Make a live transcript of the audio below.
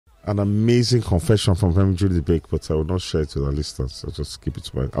an amazing confession from him during the break, but I will not share it with our listeners. I'll just keep it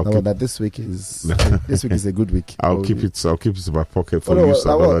to my. That this week is a good week. I'll keep it in my pocket for use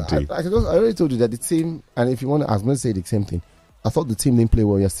another day. I already told you that the team, and if you want, I was going to say the same thing. I thought the team didn't play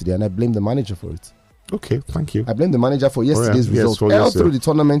well yesterday, and I blame the manager for it. Okay, thank you. I blame the manager for yesterday's result. All through the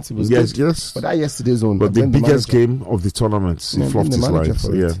tournament, it was good. Yes. But that yesterday's one. But the biggest game of the tournament, he flopped his lines.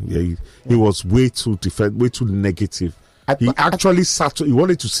 He was way too way too negative. He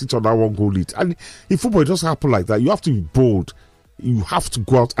wanted to sit on that one goal lead. And in football, it doesn't happen like that. You have to be bold. You have to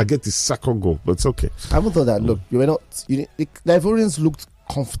go out and get the second goal. But it's okay. I haven't thought that. Look, you were not. The Ivorians looked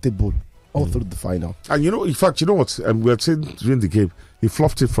comfortable all through the final. And in fact, you know what? We were saying during the game, he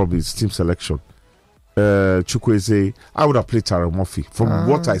flopped it from his team selection. Chukwueze, I would have played Tyrell Murphy. From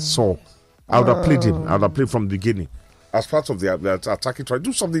what I saw, I would have played him. I would have played from the beginning. As part of the attacking try,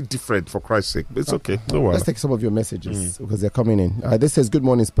 do something different for Christ's sake. It's okay. No worries. Let's take some of your messages because they're coming in. This says, "Good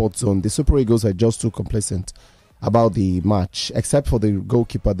morning, Sports Zone. The Super Eagles are just too complacent about the match, except for the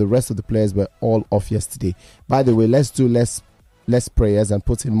goalkeeper. The rest of the players were all off yesterday. By the way, let's do less prayers and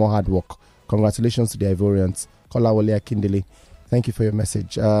put in more hard work. Congratulations to the Ivorians. Kolawole Akindele. Thank you for your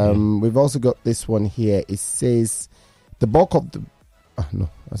message. We've also got this one here. It says the bulk of the. No,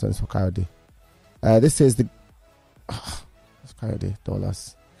 that's not for Coyote. This says the. That's Coyote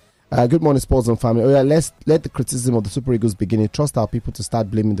dollars. Good morning, Sports and family. Let's let the criticism of the Super Eagles begin. Trust our people to start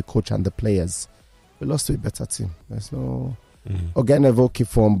blaming the coach and the players. We lost to a better team. There's no. Oganevoke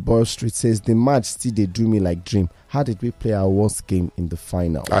from Boyle Street says the match still they do me like dream. How did we play our worst game in the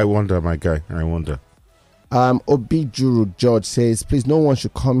final? I wonder, my guy. I wonder. Obijuru George says, please, no one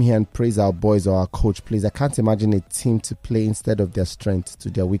should come here and praise our boys or our coach, please. I can't imagine a team to play instead of their strength to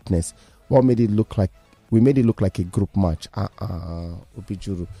their weakness. What made it look like? We made it look like a group match.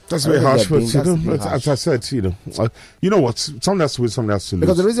 Obijuru. That's very harsh, but as I said, you know what? Someone has to win, someone has to lose.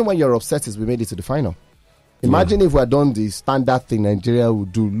 Because the reason why you're upset is we made it to the final. Imagine if we had done the standard thing Nigeria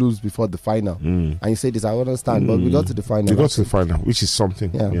would do, lose before the final. And you say this, I understand, but we got to the final. We got to the final, which is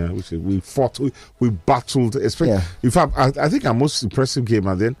something. We fought, we battled. Especially, in fact, I think our most impressive game,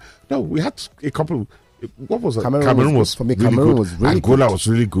 and then, we had a couple. What was it? Cameroon was really good. Angola was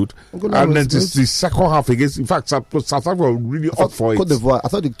really good. And then the second half against, in fact, South Africa were really up for Cote d'Ivoire, I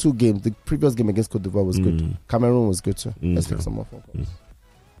thought the previous game against Cote d'Ivoire was good. Cameroon was good too. Let's take some more phone calls.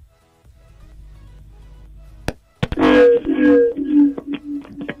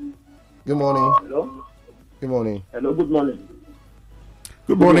 Good morning. Hello. Good morning. Hello. Good morning.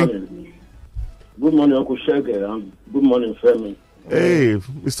 Good morning. Good morning, Uncle Shege. Good morning, Femi. Hey,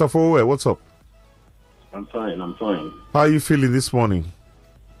 Mr. Fowe, what's up? I'm fine. How are you feeling this morning?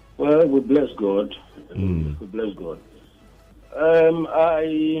 Well, we bless God. We bless God.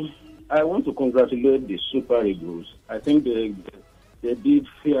 I want to congratulate the Super Eagles. I think they did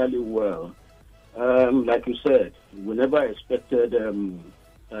fairly well. Like you said, we never expected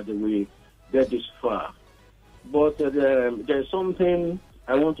that they will get this far. But there's something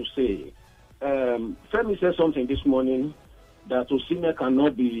I want to say. Femi said something this morning that Osimhen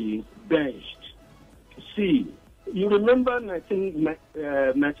cannot be benched. See, you remember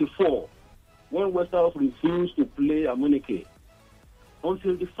 1994 when Westhoff refused to play Amunike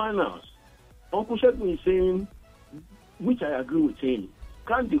until the finals. Uncle Shegun is saying, which I agree with him,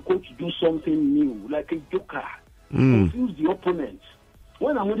 can the coach do something new, like a joker, confuse the opponent?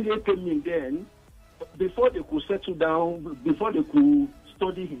 When Amunike came in then, before they could settle down, before they could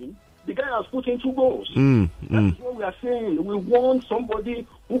study him, the guy has put in 2 goals. That's what we are saying. We want somebody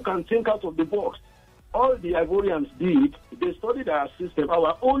who can think out of the box. All the Ivorians did, they studied our system,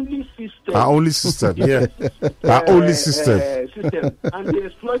 our only system. Our only system, yeah. Our only system. And they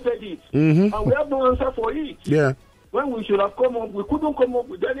exploited it. And we have no answer for it. Yeah. When we should have come up, we couldn't come up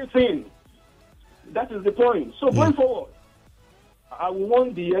with anything. That is the point. So going forward, I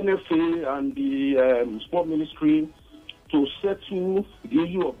want the NFA and the sport ministry to settle the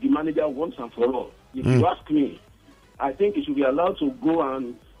issue of the manager once and for all. If you ask me, I think he should be allowed to go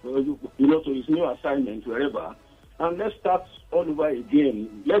and to his new assignment wherever, and let's start all over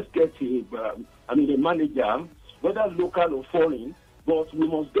again. Let's get a manager, whether local or foreign, but we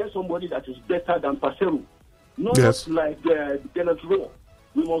must get somebody that is better than Peseiro. Not like Kenneth Rowe.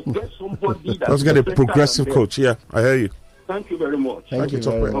 We must get somebody that let's get a progressive coach. Yeah, I hear you. Thank you very much. Thank you,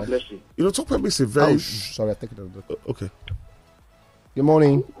 Topper. God bless you. Topper is a very... sorry, I take it over. Okay. Good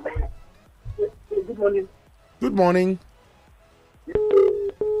morning. Good morning. Good morning.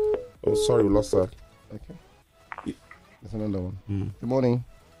 Oh, sorry, we lost that. Okay. That's another one. Good morning.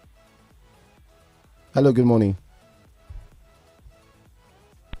 Hello, good morning.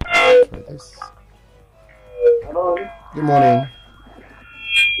 Try this. Hello. Good morning.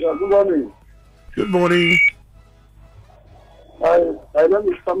 Yeah, good morning. Good morning. My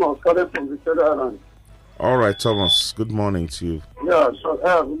name is Thomas, calling from the Peseiro Island. All right, Thomas. Good morning to you. Yeah, so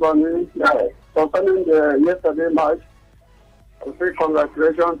good morning. Yeah, concerning the yesterday match, I say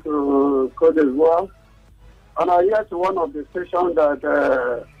congratulations to Cote d'Ivoire. And I hear to one of the stations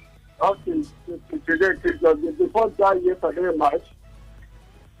that up to today, before that yesterday match,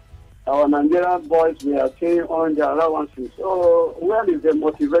 our Nigerian boys were saying on their allowances. So where is the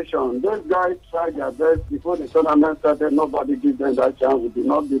motivation? Those guys tried their best before the tournament started. Nobody gave them that chance. We did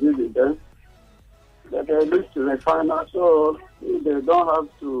not believe in them. But they reached to the final. So if they don't have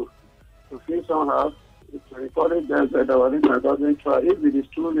to feel somehow, it's encourage them that our leader doesn't try. If it is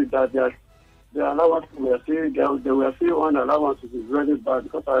truly that the allowance they were still on allowances is very bad,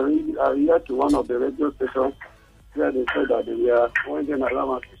 because I hear to one of the radio stations where they said that they were holding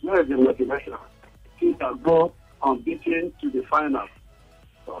allowances. Where is the motivation? Teams that go unbeaten to the final.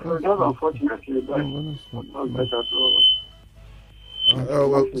 So that's unfortunately, but not better.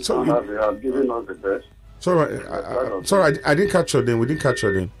 So they are giving us the best. Sorry, I didn't catch your name. We didn't catch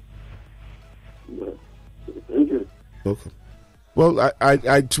your name. Yeah. Thank you. Okay. Well,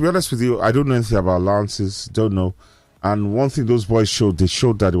 I to be honest with you, I don't know anything about allowances. Don't know. And one thing those boys showed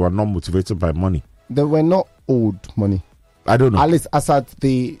that they were not motivated by money. They were not owed money. I don't know. At least as at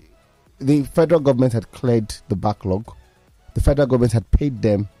the federal government had cleared the backlog. The federal government had paid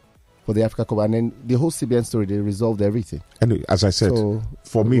them for the Africa Cup, and then the whole CBN story, they resolved everything. And as I said, so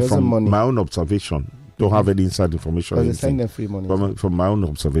for me, from my own observation, don't have any inside information. But they send them free money. From my own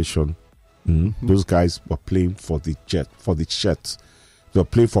observation, those guys were playing for the shirt. They were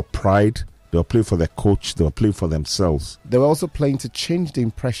playing for pride. They were playing for their coach. They were playing for themselves. They were also playing to change the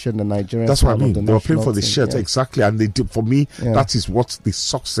impression the Nigerians. That's what I mean. They were playing for the shirt, exactly. And they did, for me, that is what the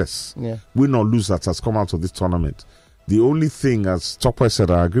success, win or lose, that has come out of this tournament. The only thing, as Topper said,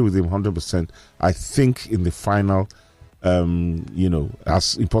 I agree with him 100%. I think in the final,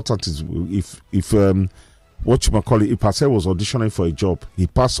 as important as if what you might call it, if Peseiro was auditioning for a job, he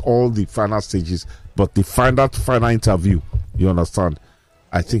passed all the final stages, but the final interview, you understand,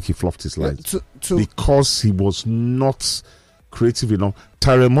 I think he flopped his lines because he was not creative enough.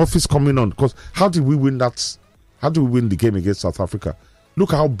 Tyrell Murphy's coming on, because how did we win the game against South Africa?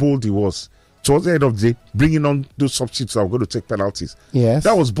 Look how bold he was. Towards the end of the day, bringing on those substitutes that were going to take penalties. Yes,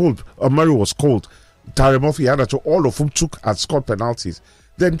 that was bold. Murray was cold. Tyrell Murphy had to, all of whom took and scored penalties.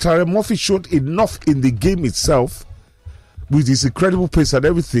 Then Tyrell Murphy showed enough in the game itself with his incredible pace and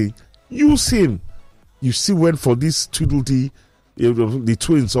everything. Use him. You see, went for this Tweedledee, the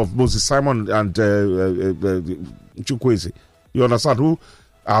twins of Moses Simon and Chukwueze. You understand? Who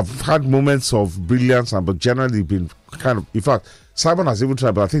have had moments of brilliance, but generally been kind of. In fact, Simon has even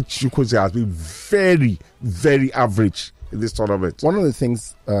tried, but I think Chukwueze has been very, very average in this tournament. One of the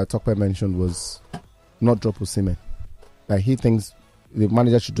things Tokpe mentioned was not drop Osimhen. Like, he thinks the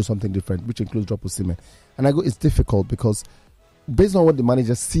manager should do something different, which includes drop Osimhen. And I go, it's difficult because based on what the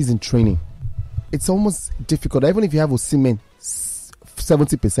manager sees in training, it's almost difficult. Even if you have Osimhen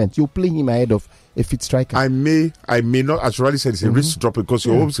 70%, you'll play him ahead of a fit striker. I may not, as Riley said, it's a risk to drop it, because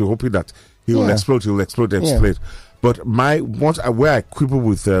you're obviously hoping that he will explode. But where I quibble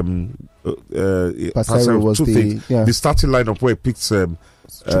with Peseiro was the starting lineup where he picked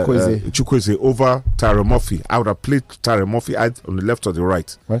Chukwueze over Tyrell Murphy. I would have played Tyrell Murphy on the left or the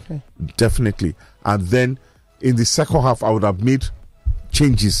right. Okay. Definitely. And then in the second half, I would have made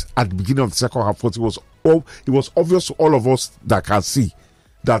changes at the beginning of the second half, because it was obvious to all of us that can see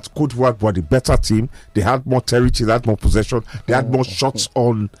that Cote d'Ivoire were the better team. They had more territory, they had more possession, they had more shots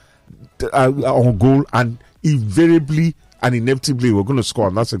on goal, and invariably and inevitably we're going to score,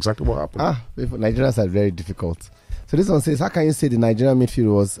 and that's exactly what happened. Nigerians are very difficult. So this one says, how can you say the Nigerian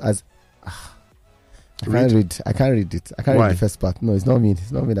midfield was as... I can't read it. I can't read the first part. No, it's not me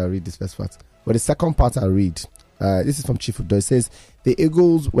that read this first part. But the second part I read. This is from Chief Udo. It says, the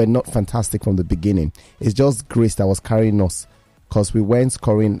Eagles were not fantastic from the beginning. It's just grace that was carrying us, because we weren't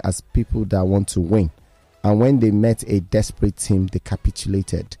scoring as people that want to win. And when they met a desperate team, they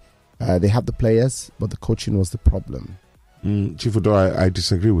capitulated. They have the players, but the coaching was the problem. Chief Udo, I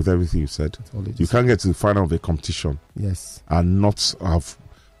disagree with everything you said. You can't get to the final of a competition, and not have.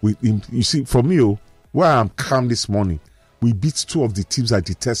 You see, for me, where I'm calm this morning, we beat two of the teams I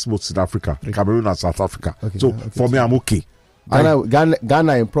detest most in Africa, Cameroon and South Africa. For me, I'm okay.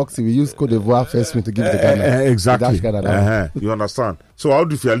 Ghana in proxy, we use Cote d'Ivoire first win to give the Ghana. Exactly. You understand? So how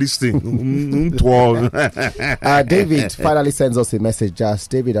do you feel listening? David finally sends us a message.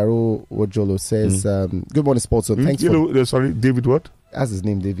 David Aro Wojolo says, good morning, sports. So thanks sorry, David what? That's his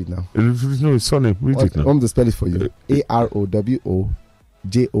name, David now. No, his surname. Read it now. I'm going to spell it for you. AROWOJOLO.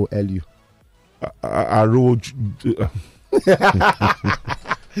 Jolu.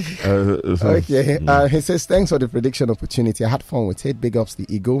 Okay. He says, thanks for the prediction opportunity. I had fun with it. Big ups the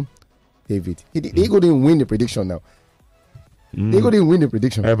Eagle. David. The Eagle didn't win the prediction now. The Eagle didn't win the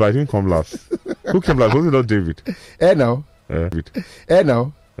prediction. But I didn't come last. Who came last? Was it not David? No. David.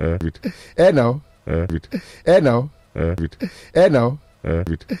 No. David. No. David. No. David. No.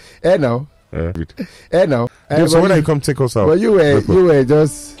 David. No. No. So when you come take us out? Well, you were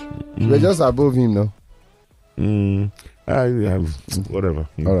just above him, no? Whatever.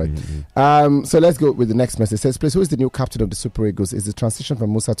 All right. So let's go with the next message. It says, please, who is the new captain of the Super Eagles? Is the transition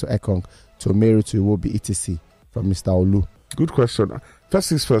from Musa to Ekong to Omeru to Iwobi etc. From Mr. Olu? Good question. First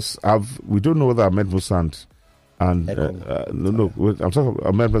things first, we don't know whether Ahmed Musa and I'm talking about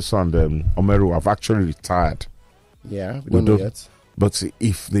Ahmed Musa and Omeru have actually retired. Yeah, we don't know yet. But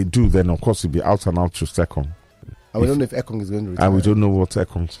if they do, then of course it'll be out and out to Ekong. And we don't know if Ekong is going to retire. And we don't know what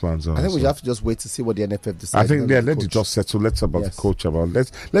Ekong's plans are. I think we have to just wait to see what the NFF decides. I think let it just settle. Let's about the coach about.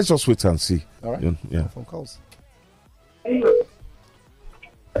 Let's just wait and see. All right. Yeah. Phone calls. Hello.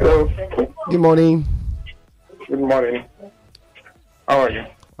 Good morning. Good morning. How are you?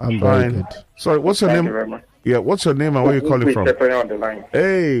 I'm very good. Sorry, what's your name? Thank you very much. Yeah, what's your name and where are you calling from? On the line.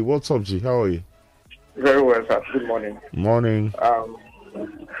 Hey, what's up, G? How are you? Very well, sir. Good morning. Morning.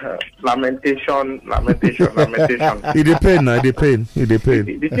 Lamentation. It depends now. It depends. The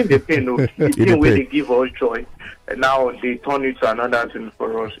thing they pay, no. The thing where they give us joy, and now they turn it to another thing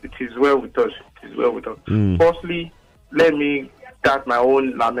for us. It is well with us. Firstly, let me start my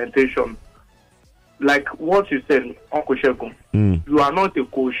own lamentation. Like what you said, Uncle Shegun, you are not a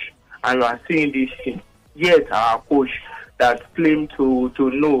coach, and you are seeing this thing. Yet our coach that claim to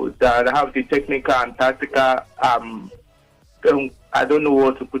know that have the technical and tactical I don't know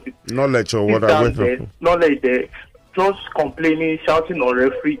what to put it. Knowledge or what I went knowledge there, just complaining, shouting on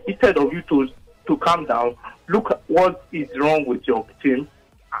referee instead of you to calm down. Look at what is wrong with your team,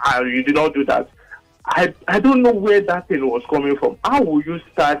 and you did not do that. I don't know where that thing was coming from. How will you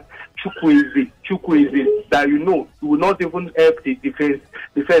start Chukwueze that you will not even help the defense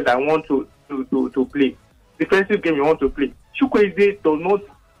I want to play. Defensive game you want to play. Chukwueze does not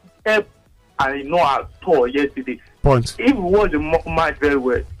help, I know at all yesterday. Point. If he was a match very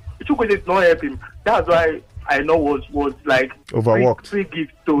well, Chukwueze did not help him. That's why I know was like overworked. Free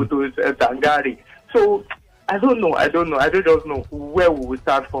gift to Dangari. So I don't know. I don't just know where we will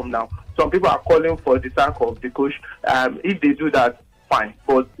start from now. Some people are calling for the sack of the coach. If they do that, fine.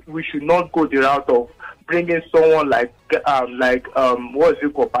 But we should not go the route of bringing someone like what is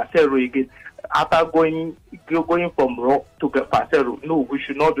it called, Peseiro again. After going from Rock to Peseiro, no, we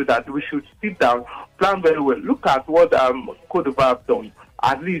should not do that. We should sit down, plan very well. Look at what Cote d'Ivoire have done.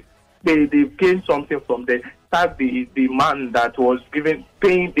 At least they've gained something from there. Start the man that was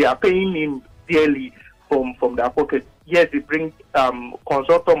they are paying him dearly from their pocket. Yes, they bring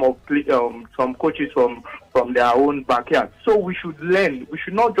consortium of some coaches from their own backyard. So we should learn. We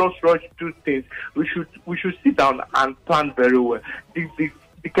should not just rush through things. We should sit down and plan very well. The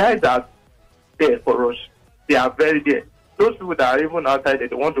guys are there for us. They are very there. Those people that are even outside, they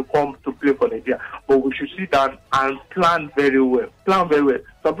want to come to play for Nigeria. But we should sit down and plan very well. Some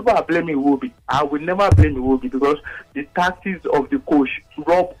people are blaming Iwobi. I will never blame Iwobi because the tactics of the coach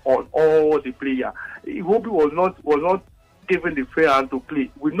rub on all the players. Iwobi was not given the fair hand to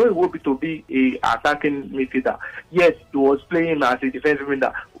play. We know Iwobi to be a attacking midfielder. Yes, he was playing as a defensive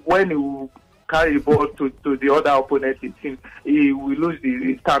midfielder. When he carry the ball to the other opponent, he will lose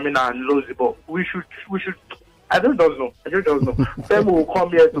the stamina and lose the ball. We should. I don't know. Femi will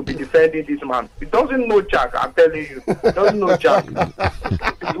come here to be defending this man. He doesn't know Jack. I'm telling you, he doesn't know Jack.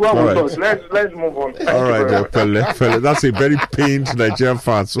 It's well with us. Let's move on. All right, Pele. That's a very pained Nigerian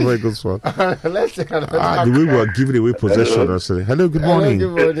fan. So very good one. Let's take another. The way we are giving away possession. Hello, good morning.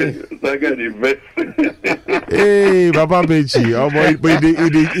 Hey, Baba Beji.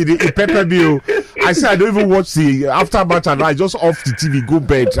 It peppered me. I said I don't even watch the after match, and I just off the TV, go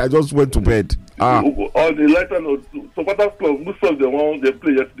bed. I just went to bed. On the lighter note, supporters club, most of them they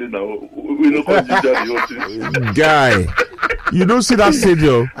play yesterday now. We don't call the guy. You don't see that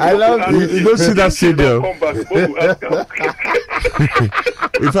stadium. I love you. You don't see that stadium.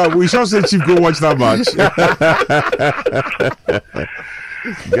 In fact, we shall say Chief go watch that match.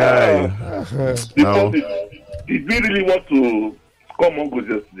 Guy. Did we really want to score more goals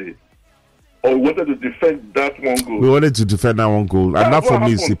yesterday? Or we wanted to defend that one goal? We wanted to defend that one goal. And that for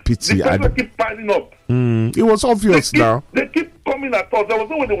me is a pity. They keep piling up. It was obvious now. They keep coming at us. There was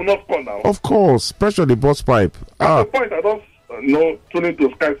no way they will not score now. Of course. Pressure the boss pipe. At the point, I just tuning to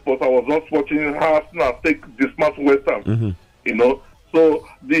Sky Sports. I was just watching how Arsenal take this match West Ham. So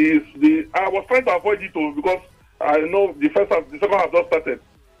I was trying to avoid it because I know the second half just started.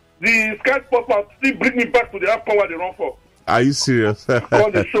 The Sky Sports man still bring me back to the half where they run for. Are you serious?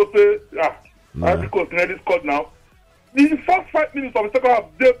 Because the show say, Ivory Coast nearly scored now. The first 5 minutes of the second half,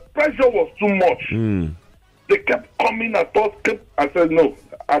 the pressure was too much. They kept coming at us. I said, no,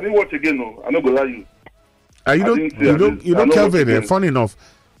 I didn't watch again. No, I'm not going to lie you. You know, Kelvin, funny enough,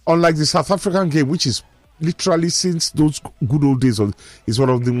 unlike the South African game, which is literally since those good old days, is one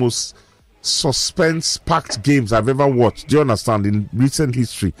of the most suspense-packed games I've ever watched. Do you understand? In recent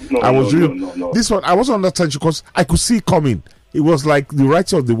history, No. This one I wasn't under tension because I could see it coming. It was like the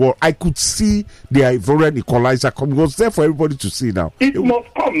writing of the wall. I could see the Ivorian equalizer coming. It was there for everybody to see now. It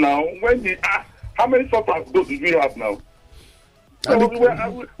must come now. When how many shots did we have now? So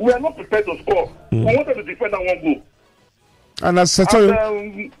we are not prepared to score. We wanted to defend that one goal. And as I tell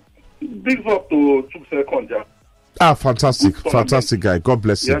you, big up to Seconds. Fantastic guy. God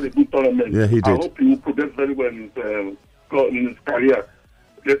bless him. He had a good tournament. Yeah, he did. I hope he will progress very well in his career.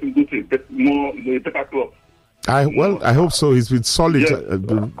 Let him go to a better club. I hope so. He's been solid. Yes,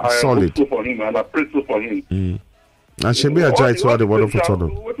 solid. I hope so for him, and I pray so for him. And Shemi Ajayi had a wonderful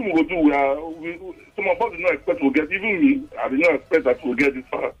tournament. What we will do, some of us did not expect we'll get, even me, I did not expect that we'll get this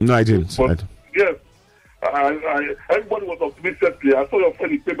far. No, I didn't. But, yes, everybody was optimistic. I saw your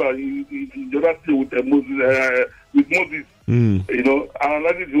friend in paper in the other day with Moses. You know, and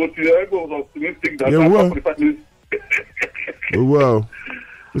that is what everybody was optimistic that after 45 minutes. Well,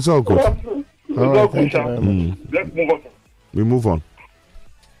 it's all good. Let's move on. We move on.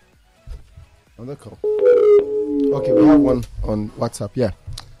 Another call. Okay, we have one on WhatsApp. Yeah,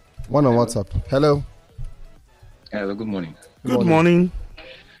 one on WhatsApp. Hello. Hello. Good morning. Good morning.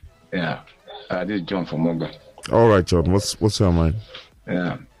 Yeah, this is John from Mogba. All right, John. What's your mind?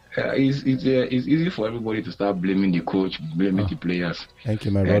 Yeah. It's easy for everybody to start blaming the coach, blaming the players. Thank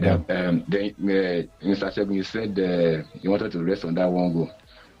you, my brother. Mr. Segun, you said you wanted to rest on that one goal.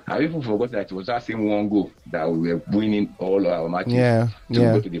 I even forgot that it was that same one goal that we were winning all our matches to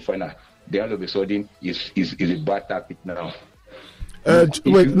go to the final. Then all of a sudden, it's a bad tactic now.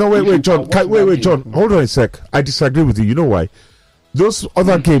 Wait, John. John. Hold on a sec. I disagree with you. You know why? Those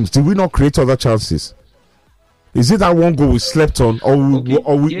other games, did we not create other chances? Is it that one goal we slept on, or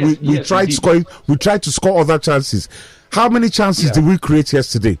we tried scoring? We tried to score other chances. How many chances did we create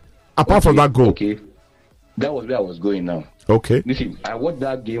yesterday, apart from that goal? Okay, that was where I was going now. Okay. Listen, I watched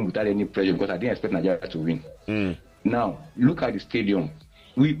that game without any pressure because I didn't expect Nigeria to win. Now look at the stadium.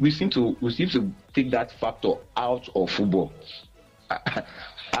 We seem to take that factor out of football.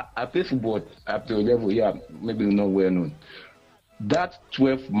 I play football up to a level maybe not well known. That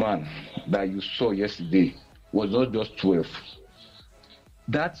 12th man that you saw yesterday was not just 12.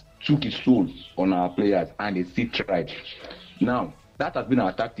 That took its toll on our players, and they still tried. Now, that has been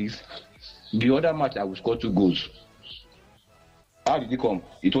our tactics. The other match, I will score 2 goals. How did it come?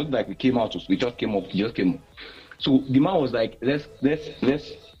 It wasn't like we came out, we just came up. So the man was like, let's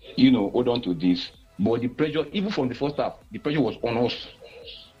hold on to this. But the pressure, even from the first half, the pressure was on us.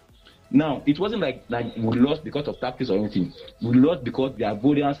 Now, it wasn't like we lost because of tactics or anything. We lost because the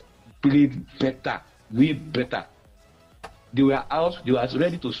Ivorians played better. Way better. They were out. They were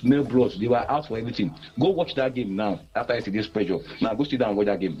ready to smell blood. They were out for everything. Go watch that game now. After yesterday's pressure, now go sit down and watch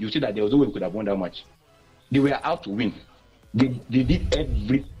that game. You see that there was no way we could have won that match. They were out to win. They did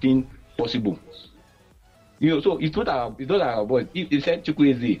everything possible. So it's not our boys. He said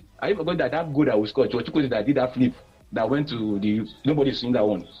Chukwueze. I forgot that goal that we scored. It was Chukwueze that did that flip that went to nobody's seen that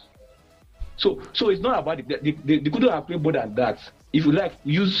one. So it's not about it. They couldn't have played more than that. If you like,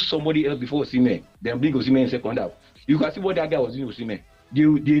 use somebody else before Osimhen, then bring Osimhen in second half. You can see what that guy was doing with Osimhen. They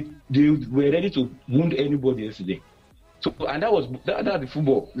were ready to wound anybody yesterday. So, and that was the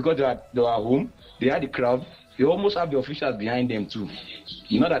football, because they were home, they had the crowd, they almost have the officials behind them too.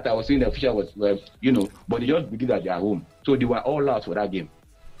 Not that I was saying the officials were, but they just believe that they are home. So they were all out for that game.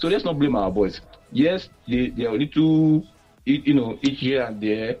 So let's not blame our boys. Yes, they are a little, each here and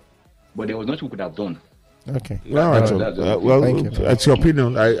there, but there was nothing we could have done. Okay. Well, thank you. It's your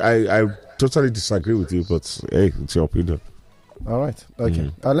opinion. I totally disagree with you, but hey, it's your opinion. All right.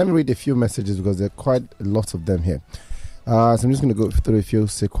 Okay. Let me read a few messages because there are quite a lot of them here. So I'm just going to go through a few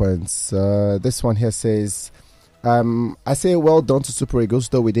sequence. This one here says, I say well done to Super Eagles,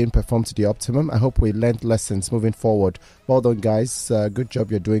 though we didn't perform to the optimum. I hope we learned lessons moving forward. Well done, guys. Good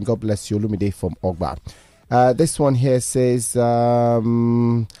job you're doing. God bless you. Olumide from Ogba. This one here says,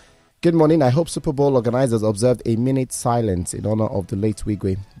 good morning. I hope Super Bowl organizers observed a minute silence in honor of the late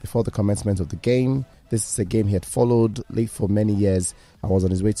Wigwe before the commencement of the game. This is a game he had followed late for many years. I was on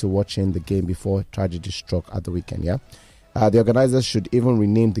his way to watching the game before tragedy struck at the weekend. The organizers should even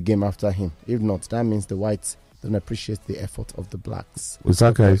rename the game after him. If not, that means the whites don't appreciate the effort of the blacks. Was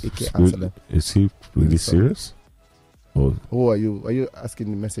that guy? Is he really serious? Or who are you? Are you asking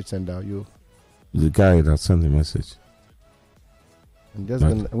the message sender? You? The guy that sent the message. I'm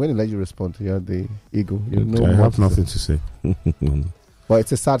going to let you respond to the ego. I have nothing to say. But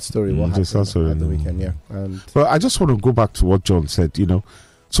it's a sad story. What happened at the weekend? Yeah. But I just want to go back to what John said.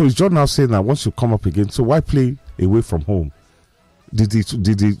 So is John now saying that once you come up again, so why play away from home? They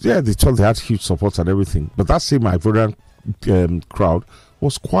told they had huge support and everything, but that same Ivorian crowd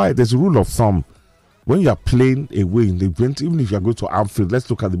was quiet. There's a rule of thumb: when you are playing away in the event, even if you are going to Anfield, let's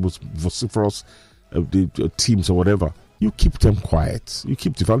look at the most vociferous teams or whatever. You keep them quiet. You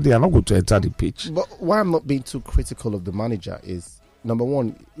keep them. They are not going to enter the pitch. But why I'm not being too critical of the manager is, number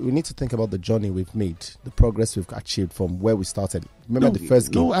one, we need to think about the journey we've made, the progress we've achieved from where we started. Remember the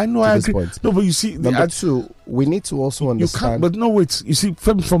first game? No, I know. I agree. Point. No, but you see, number two, we need to also understand. But no, wait. You see,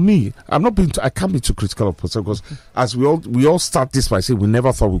 for me, I'm not being. I can't be too critical of Peseiro because as we all start this by saying we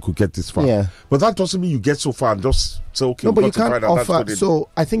never thought we could get this far. Yeah. But that doesn't mean you get so far and just say okay. No, but you can't offer. So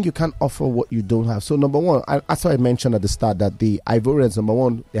I think you can't offer what you don't have. So number one, that's why I mentioned at the start that the Ivorians, number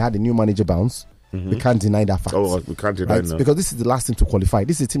one, they had a new manager bounce. We can't deny that fact. Oh, we can't deny that. Because this is the last team to qualify.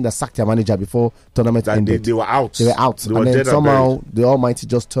 This is a team that sacked their manager before tournament ended. They were out. And then somehow the Almighty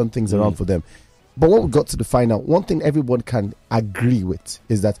just turned things around for them. But when we got to the final, one thing everyone can agree with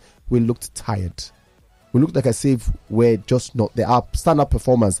is that we looked tired. We looked like as if we're just not there. Our stand-up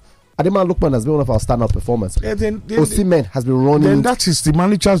performance. Ademan Lookman has been one of our stand-up performers. Osimhen has been running. Then that is the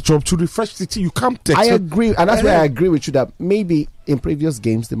manager's job to refresh the team. You can't. I agree, and that's why I agree with you that maybe in previous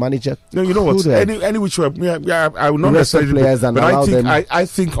games the manager. No, you know what? Any which way, I will not necessarily. But I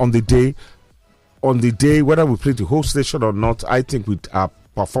think on the day, whether we played the whole station or not, I think with our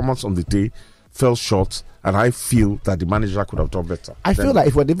performance on the day fell short, and I feel that the manager could have done better. I feel like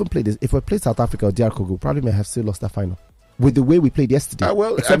if we even played this, if we played South Africa or DR Congo, probably may have still lost that final. With the way we played yesterday,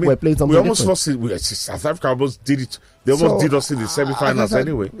 we're playing something we almost different. lost it. South Africa almost did it. They almost did us in the semi-finals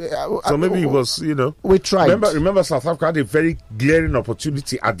anyway. So maybe it was, we tried. Remember, South Africa had a very glaring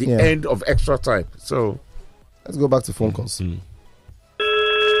opportunity at the end of extra time. So let's go back to phone calls.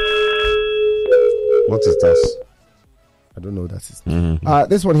 What is that? I don't know what that is.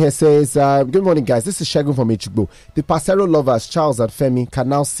 This one here says, good morning, guys. This is Shegun from Ichigbo. The Peseiro lovers, Charles and Femi, can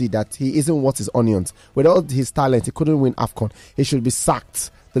now see that he isn't what his onions. With all his talent, he couldn't win AFCON. He should be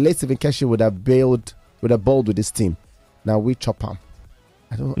sacked. The late Stephen Keshi would have bowled with his team. Now we chop him.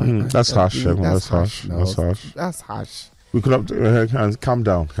 That's harsh. That's harsh. That's harsh. We could have calm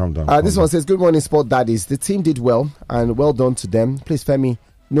down. This one says, good morning, sport daddies. The team did well, and well done to them. Please, Femi,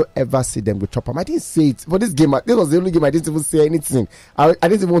 no ever see them with chop them. I didn't say it for this game. This was the only game I didn't even say anything. I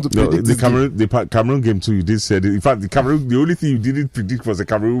didn't even want to predict the Cameroon game too. You did say it. In fact, the only thing you didn't predict was the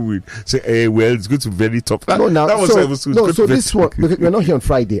Cameroon win. Say, well, it's going to be very tough. So this one, we're not here on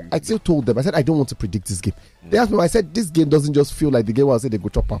Friday. I still told them. I said I don't want to predict this game. They asked me. I said this game doesn't just feel like the game where I said they go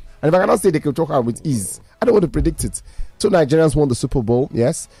chop them. And if I cannot say they can chop them with ease, I don't want to predict it. 2 Nigerians won the Super Bowl.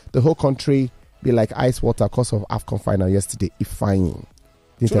 Yes, the whole country be like ice water because of AFCON final yesterday. Ifying.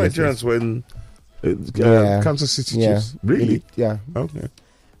 2 Nigerians when Kansas City Chiefs. Really? Yeah. Okay.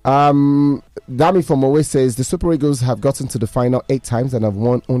 Dami from Owe says the Super Eagles have gotten to the final 8 times and have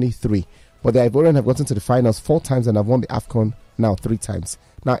won only 3. But the Ivorian have gotten to the finals 4 times and have won the AFCON now 3 times.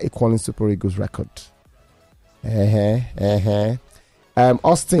 Now equaling Super Eagles' record.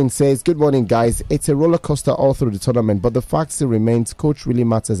 Austin says, good morning, guys. It's a roller coaster all through the tournament, but the fact still remains coach really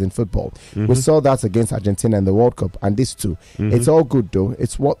matters in football. We saw that against Argentina in the World Cup, and this too. It's all good though.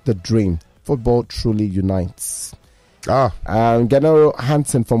 It's what the dream. Football truly unites. Gennaro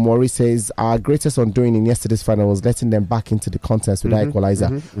Hansen from Warri says, our greatest undoing in yesterday's final was letting them back into the contest with that equalizer.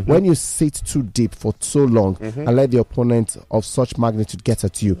 When you sit too deep for so long and let the opponent of such magnitude get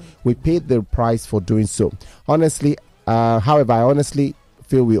at you, we paid the price for doing so. However, I honestly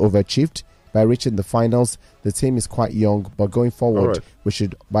feel we overachieved by reaching the finals. The team is quite young, but going forward, we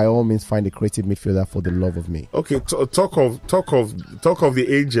should by all means find a creative midfielder for the love of me. Okay, talk of the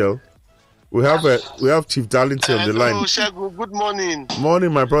angel. We have Chief Darlington on the line. Shegu, good morning.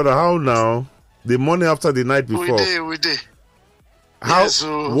 Morning, my brother. How now? The morning after the night before. We did. How?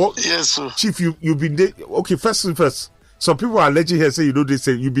 Yes, sir. Chief, you've been there. Okay, first. Some people are alleging here say they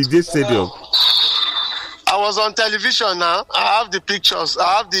say you've been there stadium. I was on television now. I have the pictures.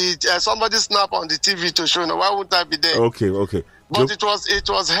 I have the somebody snap on the TV to show. Now, why wouldn't I be there? Okay. But it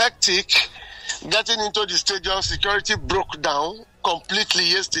was hectic. Getting into the stadium, security broke down completely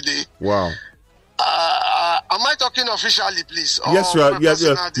yesterday. Wow. Am I talking officially, please? Yes, you are.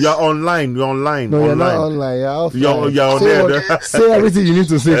 You're online. You're online. No, you're not online. You're on there. Say everything you need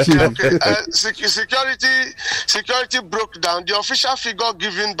to say, Chief. Okay. Security broke down. The official figure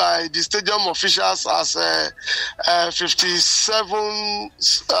given by the stadium officials as 57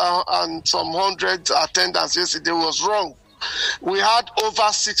 and some hundred attendance yesterday was wrong. We had over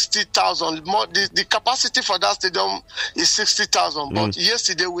 60,000. The capacity for that stadium is 60,000. But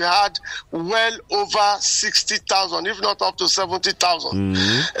yesterday we had well over 60,000, if not up to 70,000.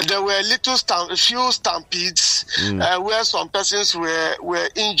 There were a few stampedes where some persons were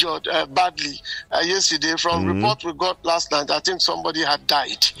injured badly yesterday. From report we got last night, I think somebody had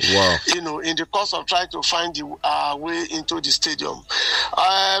died. Wow. In the course of trying to find the way into the stadium.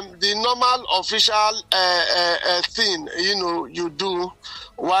 The normal official thing, you do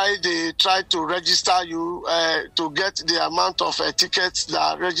while they try to register you to get the amount of tickets that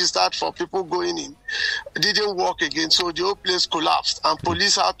are registered for people going in. It didn't work again, so the whole place collapsed and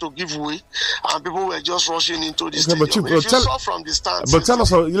police had to give way and people were just rushing into the stadium. But you saw from the stands. But tell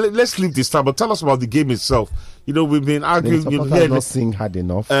us, let's leave this time, but tell us about the game itself. We've been arguing. Not sing hard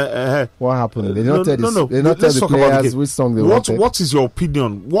enough. What happened? They not tell the players which song they wanted. What is your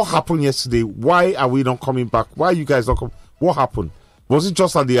opinion? What happened yesterday? Why are we not coming back? Why are you guys not coming? What happened? Was it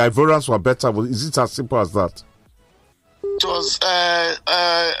just that the Ivorians were better? Is it as simple as that? It was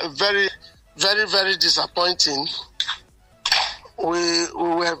very, very, very disappointing. We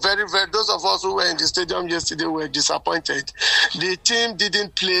were very, very, those of us who were in the stadium yesterday were disappointed. The team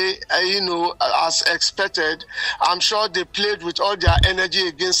didn't play, as expected. I'm sure they played with all their energy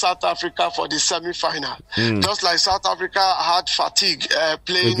against South Africa for the semi-final. Just like South Africa had fatigue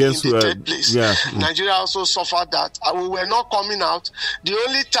playing against, in the third place. Yeah. Nigeria also suffered that. We were not coming out. The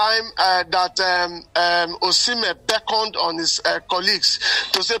only time that Osimhen beckoned on his colleagues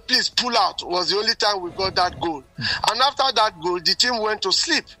to say, please pull out, was the only time we got that goal. And after that goal, the team went to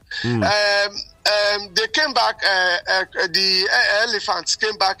sleep. They came back, the Elephants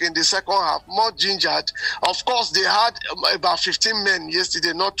came back in the second half, more gingered. Of course, they had about 15 men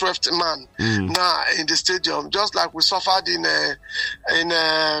yesterday, not 12th man now in the stadium, just like we suffered in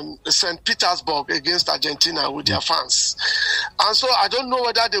St. Petersburg against Argentina with their fans. And so I don't know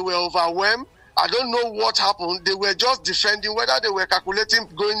whether they were overwhelmed. I don't know what happened. They were just defending, whether they were calculating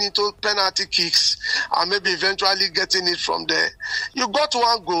going into penalty kicks and maybe eventually getting it from there. You got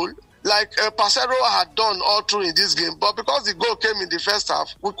one goal, like Peseiro had done all through in this game, but because the goal came in the first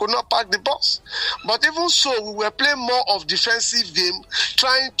half, we could not park the bus. But even so, we were playing more of defensive game,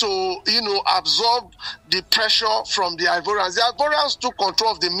 trying to, absorb the pressure from the Ivorians. The Ivorians took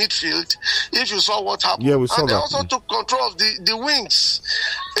control of the midfield, if you saw what happened. Yeah, we saw and they that. also took control of the wings,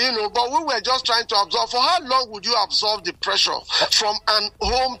 but we were just trying to absorb. For how long would you absorb the pressure from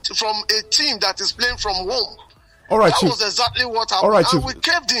from a team that is playing from home? All right, that was exactly what happened. All right, and we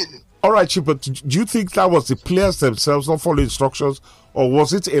caved in. All right, Chief, but do you think that was the players themselves not following instructions, or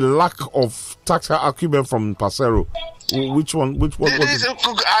was it a lack of tactical acumen from Peseiro? Which one?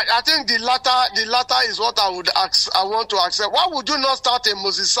 I think the latter is what I want to accept. Why would you not start a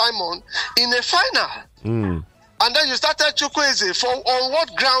Moses Simon in a final? And then you started Chukwueze. On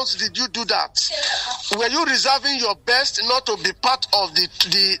what grounds did you do that? Were you reserving your best not to be part of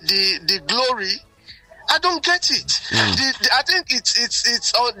the glory? I don't get it. I think it's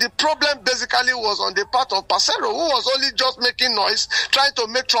the problem basically was on the part of Peseiro, who was only just making noise, trying to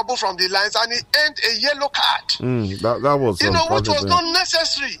make trouble from the lines, and he earned a yellow card. That was which was not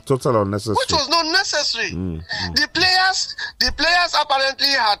necessary. Total unnecessary. Which was not necessary. The players apparently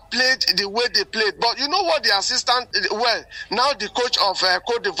had played the way they played, but you know what the assistant, now the coach of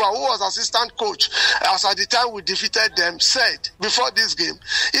Cote d'Ivoire, who was assistant coach as at the time we defeated them, said before this game,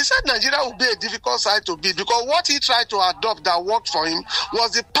 he said Nigeria would be a difficult side to beat, because what he tried to adopt that worked for him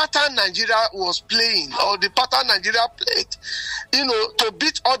was the pattern Nigeria was playing, or the pattern Nigeria played, to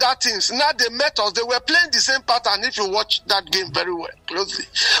beat other teams. Now they met us, they were playing the same pattern. If you watch that game very well, closely,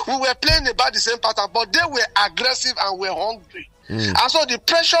 we were playing about the same pattern, but they were aggressive and were hungry. And so the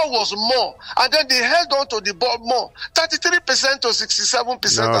pressure was more, and then they held on to the ball more, 33% to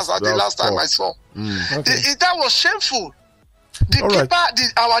 67% as at the last time I saw. That was shameful.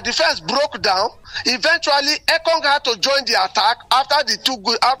 Our defense broke down. Eventually, Ekong had to join the attack after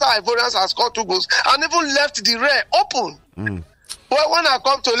Ivorians had scored 2 goals, and even left the rear open. Well, when I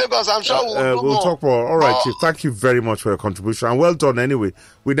come to Lagos, I'm sure we'll talk more. All right, Chief. Thank you very much for your contribution, and well done anyway.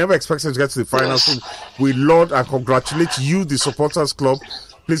 We never expected to get to the final. Yes. So we laud and congratulate you, the supporters club.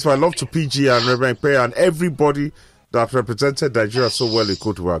 Please, my love to PG and Reverend Pay and everybody that represented Nigeria so well in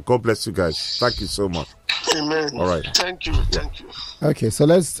Cote d'Ivoire. God bless you guys. Thank you so much. Amen. All right. Thank you. Thank you. Okay, so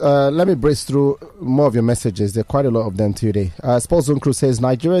let me breeze through more of your messages. There are quite a lot of them today. Sports Zone Crew says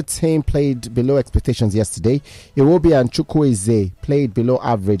Nigeria team played below expectations yesterday. Iwobi and Chukwueze played below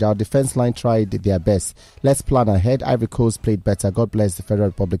average. Our defense line tried their best. Let's plan ahead. Ivory Coast played better. God bless the Federal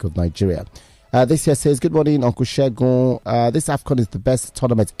Republic of Nigeria. This here says, good morning, Uncle Shegun. This AFCON is the best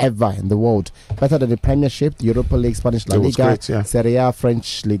tournament ever in the world. Better than the Premiership, the Europa League, Spanish La Liga, great, yeah. Serie A,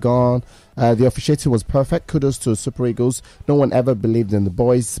 French Ligue 1. The officiating was perfect. Kudos to Super Eagles. No one ever believed in the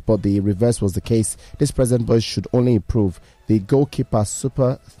boys, but the reverse was the case. This present boys should only improve. The goalkeeper,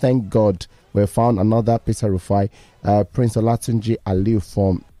 super, thank God, we found another Peseiro, Prince Olatunji Aliu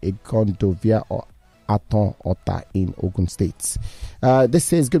from Igondovia or Aton Ota in Ogun State. This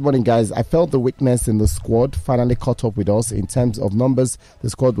says, good morning, guys. I felt the weakness in the squad finally caught up with us in terms of numbers. The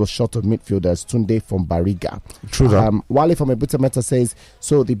squad was short of midfielders. Tunde from Bariga. True that. Wale from Ebutameta says,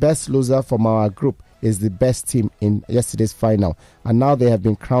 so the best loser from our group is the best team in yesterday's final, and now they have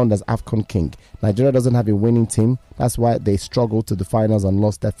been crowned as AFCON king. Nigeria doesn't have a winning team. That's why they struggled to the finals and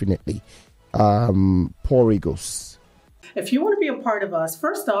lost definitely. Poor Eagles. If you want to be a part of us,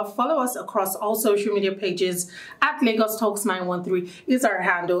 first off, follow us across all social media pages at Lagos Talks 913 is our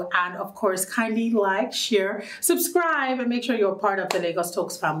handle. And of course, kindly like, share, subscribe, and make sure you're a part of the Lagos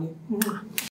Talks family.